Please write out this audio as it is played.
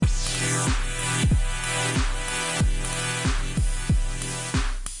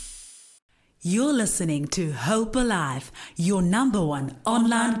You're listening to Hope Alive, your number one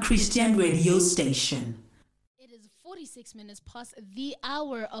online Christian radio station. It is 46 minutes past the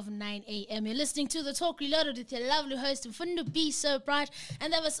hour of 9 a.m. You're listening to The Talk Reloaded with your lovely host, Mfundo B. So Bright,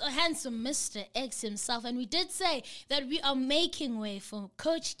 and that was a handsome Mr. X himself. And we did say that we are making way for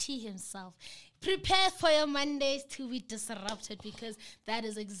Coach T himself. Prepare for your Mondays to be disrupted, because that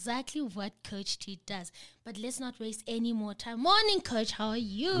is exactly what Coach T does. But let's not waste any more time. Morning, Coach. How are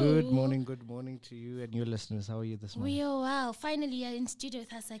you? Good morning to you and your listeners. How are you this morning? We are well. Finally, you're in studio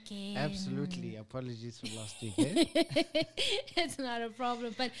with us again. Absolutely. Apologies for last week. Eh? It's not a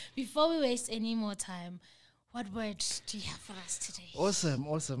problem. But before we waste any more time, what words do you have for us today?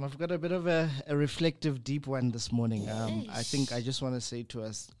 Awesome. I've got a bit of a reflective, deep one this morning. I think I just want to say to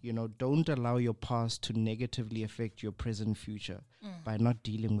us, don't allow your past to negatively affect your present future by not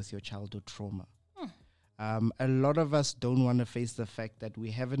dealing with your childhood trauma. A lot of us don't want to face the fact that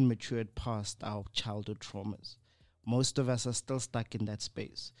we haven't matured past our childhood traumas. Most of us are still stuck in that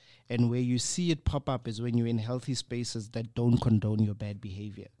space. And where you see it pop up is when you're in healthy spaces that don't condone your bad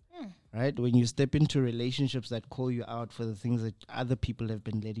behavior. Right? When you step into relationships that call you out for the things that other people have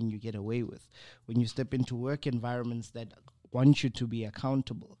been letting you get away with. When you step into work environments that want you to be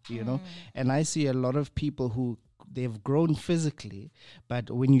accountable, And I see a lot of people who they've grown physically, but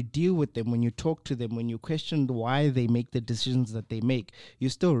when you deal with them, when you talk to them, when you question why they make the decisions that they make, you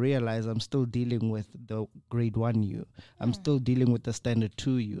still realize I'm still dealing with the grade 1 you. I'm still dealing with the standard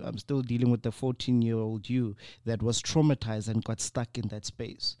 2 you. I'm still dealing with the 14-year-old you that was traumatized and got stuck in that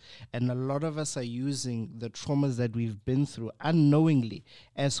space. And a lot of us are using the traumas that we've been through unknowingly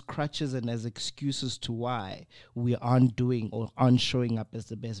as crutches and as excuses to why we aren't doing or aren't showing up as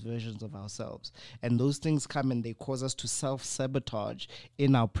the best versions of ourselves. And those things come and they cause us to self-sabotage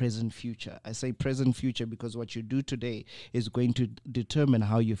in our present future. I say present future because what you do today is going to determine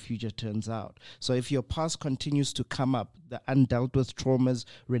how your future turns out. So if your past continues to come up, the undealt with traumas,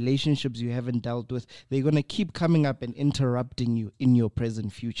 relationships you haven't dealt with, they're going to keep coming up and interrupting you in your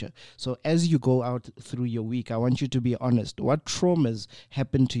present future. So as you go out through your week, I want you to be honest. What traumas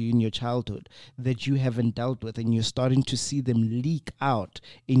happened to you in your childhood that you haven't dealt with and you're starting to see them leak out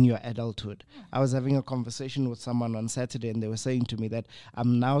in your adulthood? I was having a conversation with someone on Saturday and they were saying to me that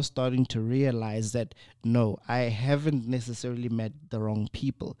I'm now starting to realize that no, I haven't necessarily met the wrong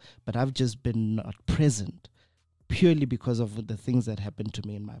people, but I've just been not present purely because of the things that happened to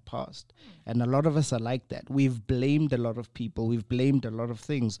me in my past. And a lot of us are like that. We've blamed a lot of people. We've blamed a lot of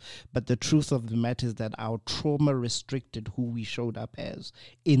things. But the truth of the matter is that our trauma restricted who we showed up as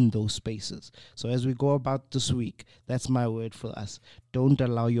in those spaces. So as we go about this week, that's my word for us. Don't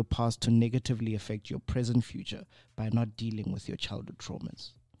allow your past to negatively affect your present future by not dealing with your childhood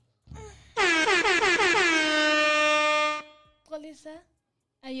traumas. Kolisa,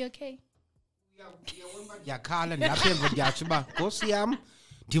 are you okay? Yakhala lapha ngiyathi ba Nkosi yami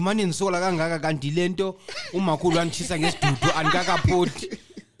ndimane nisola kangaka kanti lento umakhulu anithisa ngesidudu anikakaphoti.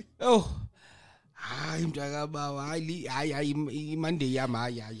 Hayi mntakabawa hayi Monday yami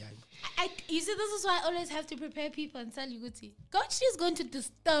hayi. You see, this is why I always have to prepare people and tell you, Guti, Coach is going to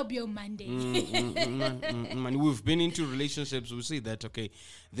disturb your Monday. Man, we've been into relationships. We see that, okay,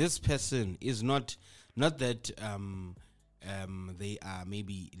 this person is not that they are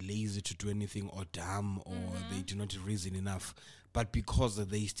maybe lazy to do anything or dumb or they do not reason enough, but because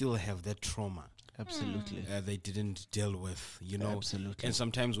they still have that trauma. Absolutely. They didn't deal with, Absolutely. And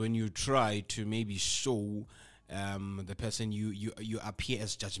sometimes when you try to maybe show the person, you appear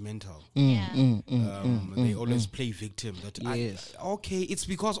as judgmental. They always play victim. That yes. It's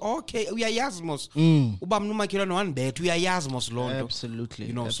because we are yasmos.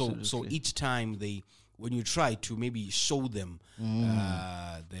 Absolutely. So each time when you try to maybe show them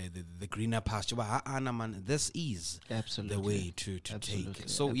the greener pasture, this is absolutely the way to take.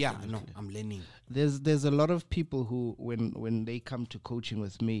 So I'm learning. There's a lot of people who, when they come to coaching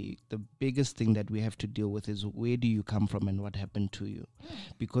with me, the biggest thing that we have to deal with is where do you come from and what happened to you?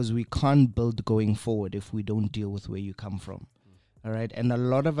 Because we can't build going forward if we don't deal with where you come from. All right. And a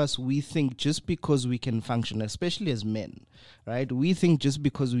lot of us, we think just because we can function, especially as men, right? We think just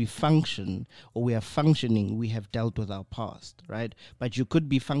because we function or we are functioning, we have dealt with our past, right? But you could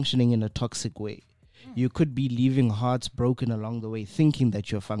be functioning in a toxic way. You could be leaving hearts broken along the way, thinking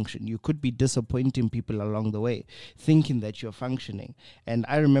that you're functioning. You could be disappointing people along the way, thinking that you're functioning. And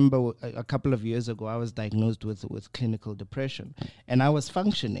I remember a couple of years ago, I was diagnosed with clinical depression. And I was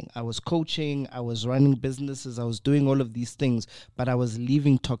functioning. I was coaching. I was running businesses. I was doing all of these things. But I was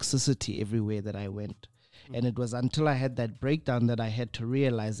leaving toxicity everywhere that I went. And it was until I had that breakdown that I had to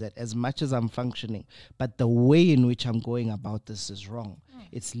realize that as much as I'm functioning, but the way in which I'm going about this is wrong.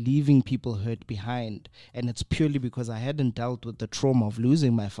 It's leaving people hurt behind. And it's purely because I hadn't dealt with the trauma of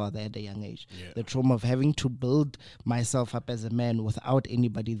losing my father at a young age. The trauma of having to build myself up as a man without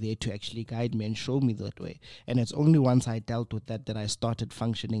anybody there to actually guide me and show me that way. And it's only once I dealt with that I started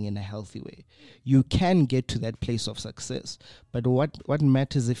functioning in a healthy way. You can get to that place of success, but what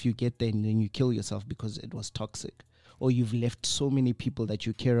matters if you get there and then you kill yourself because it was toxic, or you've left so many people that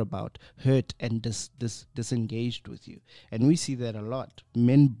you care about hurt and disengaged with you. And we see that a lot.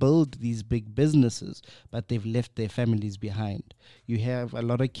 Men build these big businesses, but they've left their families behind. You have a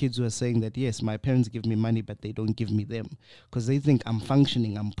lot of kids who are saying that, yes, my parents give me money, but they don't give me them, because they think I'm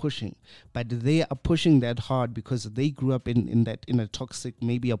functioning, I'm pushing. But they are pushing that hard because they grew up in a toxic,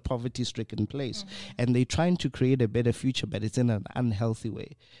 maybe a poverty-stricken place. And they're trying to create a better future, but it's in an unhealthy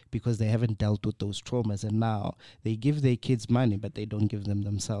way because they haven't dealt with those traumas. And now they give their kids money, but they don't give them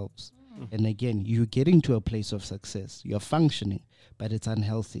themselves. And again, you're getting to a place of success. You're functioning, but it's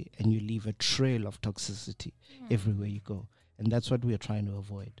unhealthy, and you leave a trail of toxicity everywhere you go. And that's what we are trying to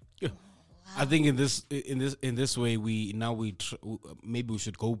avoid. Yeah. I think in this way, maybe we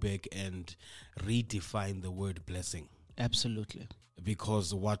should go back and redefine the word blessing, Absolutely.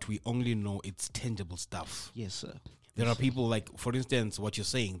 because what we only know, it's tangible stuff. Yes, sir. There are people, like, for instance, what you're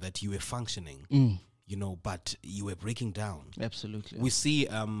saying, that you were functioning, but you were breaking down. Absolutely. We see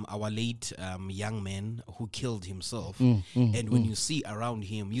our late young man who killed himself, and when you see around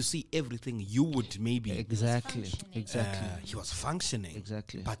him, you see everything you would maybe. Exactly. He was functioning.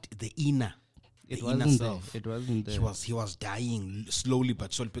 Exactly. But the inner self. It wasn't there. He was dying slowly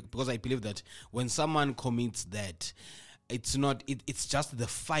but surely, because I believe that when someone commits that, it's not. It's just the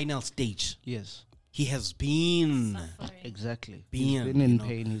final stage. Yes. He has been Exactly. He's Been in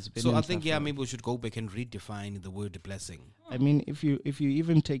pain. He's been. So in I think suffering. maybe we should go back and redefine the word blessing. I mean, if you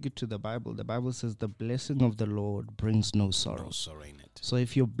even take it to the Bible says the blessing of the Lord brings no sorrow. No sorrow in it. So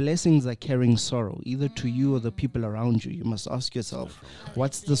if your blessings are carrying sorrow, either to you or the people around you, you must ask yourself,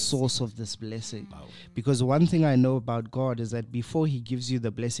 what's the source of this blessing? Because one thing I know about God is that before he gives you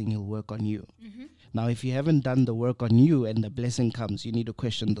the blessing, he'll work on you. Now, if you haven't done the work on you and the blessing comes, you need to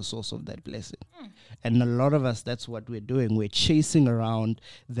question the source of that blessing. And a lot of us, that's what we're doing. We're chasing around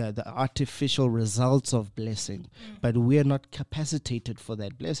the artificial results of blessing, but we're not capacitated for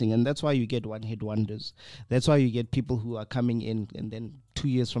that blessing. And that's why you get one-hit wonders. That's why you get people who are coming in and then 2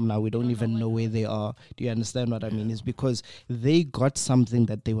 years from now, we don't even know where they are. Do you understand what I mean? It's because they got something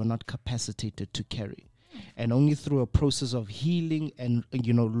that they were not capacitated to carry. And only through a process of healing and,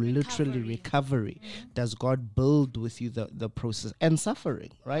 literally recovery does God build with you the process. And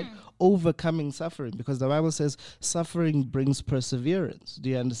suffering, right? Overcoming suffering. Because the Bible says suffering brings perseverance. Do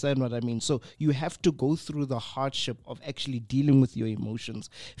you understand what I mean? So you have to go through the hardship of actually dealing with your emotions,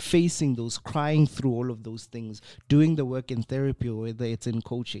 facing those, crying through all of those things, doing the work in therapy or whether it's in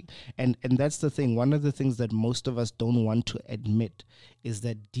coaching. And that's the thing. One of the things that most of us don't want to admit is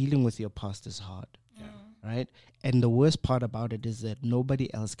that dealing with your past is hard. Right? And the worst part about it is that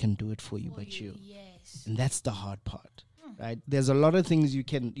nobody else can do it for you but you. Yes. And that's the hard part. Right? There's a lot of things you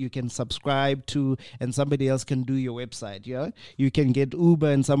can subscribe to and somebody else can do your website. Yeah? You can get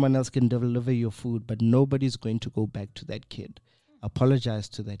Uber and someone else can deliver your food, but nobody's going to go back to that kid. Apologize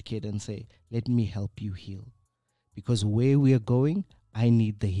to that kid and say, let me help you heal. Because where we are going, I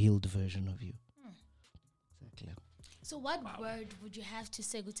need the healed version of you. Exactly. So what word would you have to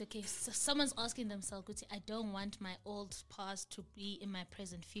say, Guti? Okay, so someone's asking themselves, Guti, I don't want my old past to be in my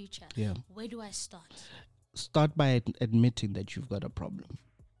present future. Yeah. Where do I start? Start by admitting that you've got a problem,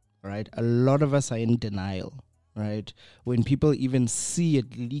 right? A lot of us are in denial, right? When people even see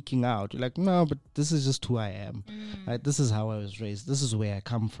it leaking out, you're like, no, but this is just who I am, right? This is how I was raised. This is where I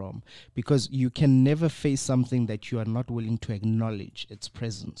come from. Because you can never face something that you are not willing to acknowledge its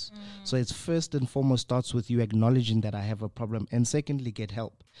presence. So it's first and foremost starts with you acknowledging that I have a problem, and secondly, get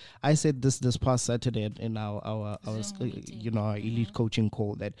help. I said this past Saturday in our elite coaching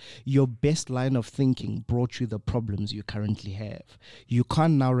call, that your best line of thinking brought you the problems you currently have. You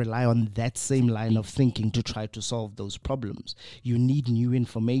can't now rely on that same line of thinking to try to solve those problems. You need new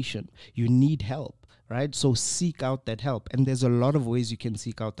information. You need help. Right? So seek out that help. And there's a lot of ways you can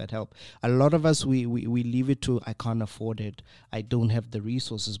seek out that help. A lot of us, we leave it to, I can't afford it. I don't have the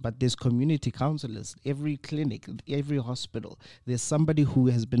resources. But there's community counselors, every clinic, every hospital. There's somebody who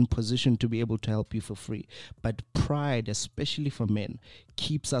has been positioned to be able to help you for free. But pride, especially for men,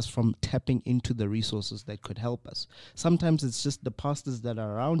 keeps us from tapping into the resources that could help us. Sometimes it's just the pastors that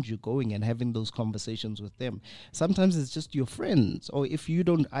are around you going and having those conversations with them. Sometimes it's just your friends. Or if you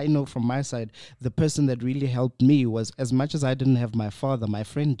don't, I know from my side, the person that really helped me was, as much as I didn't have my father, my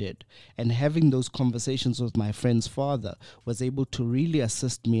friend did. And having those conversations with my friend's father was able to really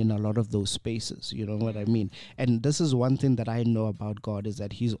assist me in a lot of those spaces. You know what I mean? And this is one thing that I know about God, is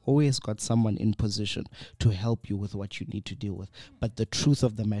that he's always got someone in position to help you with what you need to deal with. But the truth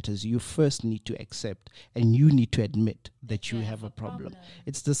of the matter is, you first need to accept and you need to admit that you have a problem.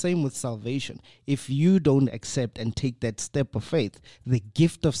 It's the same with salvation. If you don't accept and take that step of faith, the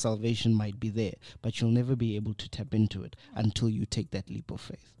gift of salvation might be there, but you'll never be able to tap into it until you take that leap of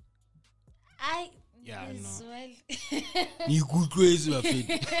faith. Yeah, you good crazy of it.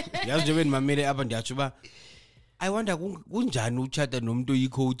 Yes, when my made up and Yachuba. I wonder kunjani uchata nomuntu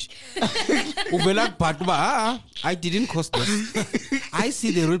yi-coach. Uvela kuphuma I didn't cause this. I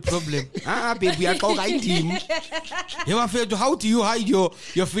see the real problem. Baby, I talk I team. How do you hide your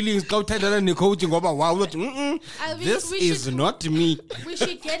feelings? Go tell the coaching about wow. This is not me. We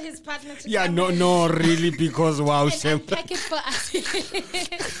should get his partner to no, really, because wow, and pack it for us.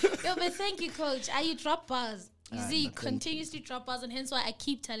 Yo, but thank you, coach. You drop bars. You see, you continuously drop bars, and hence why I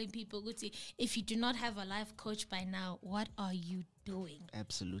keep telling people, if you do not have a life coach by now, what are you doing?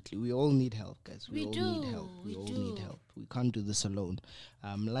 Absolutely. We all need help, guys. We all need help. We all need help. We can't do this alone.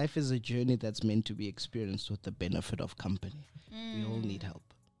 Life is a journey that's meant to be experienced with the benefit of company. We all need help.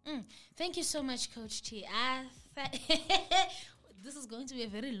 Thank you so much, Coach T. This is going to be a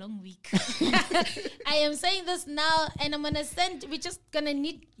very long week. I am saying this now, and I'm gonna send. We're just gonna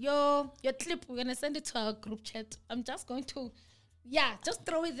need your clip. We're gonna send it to our group chat. I'm just going to, just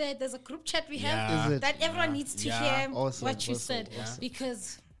throw it there. There's a group chat we have that everyone needs to hear what you said,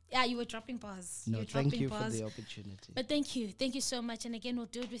 because you were dropping bars. No, thank you for the opportunity. But thank you so much. And again, we'll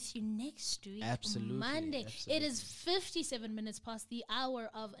do it with you next week, Monday. It is 57 minutes past the hour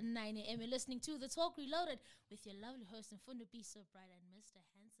of 9 a.m. You're listening to The Talk Reloaded with your lovely host, Mfundo B. So Bright, and Mr.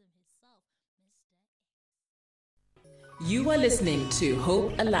 Handsome himself, Mr. You are listening to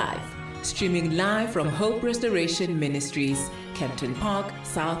Hope Alive, streaming live from Hope Restoration Ministries, Kempton Park,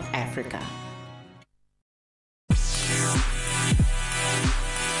 South Africa.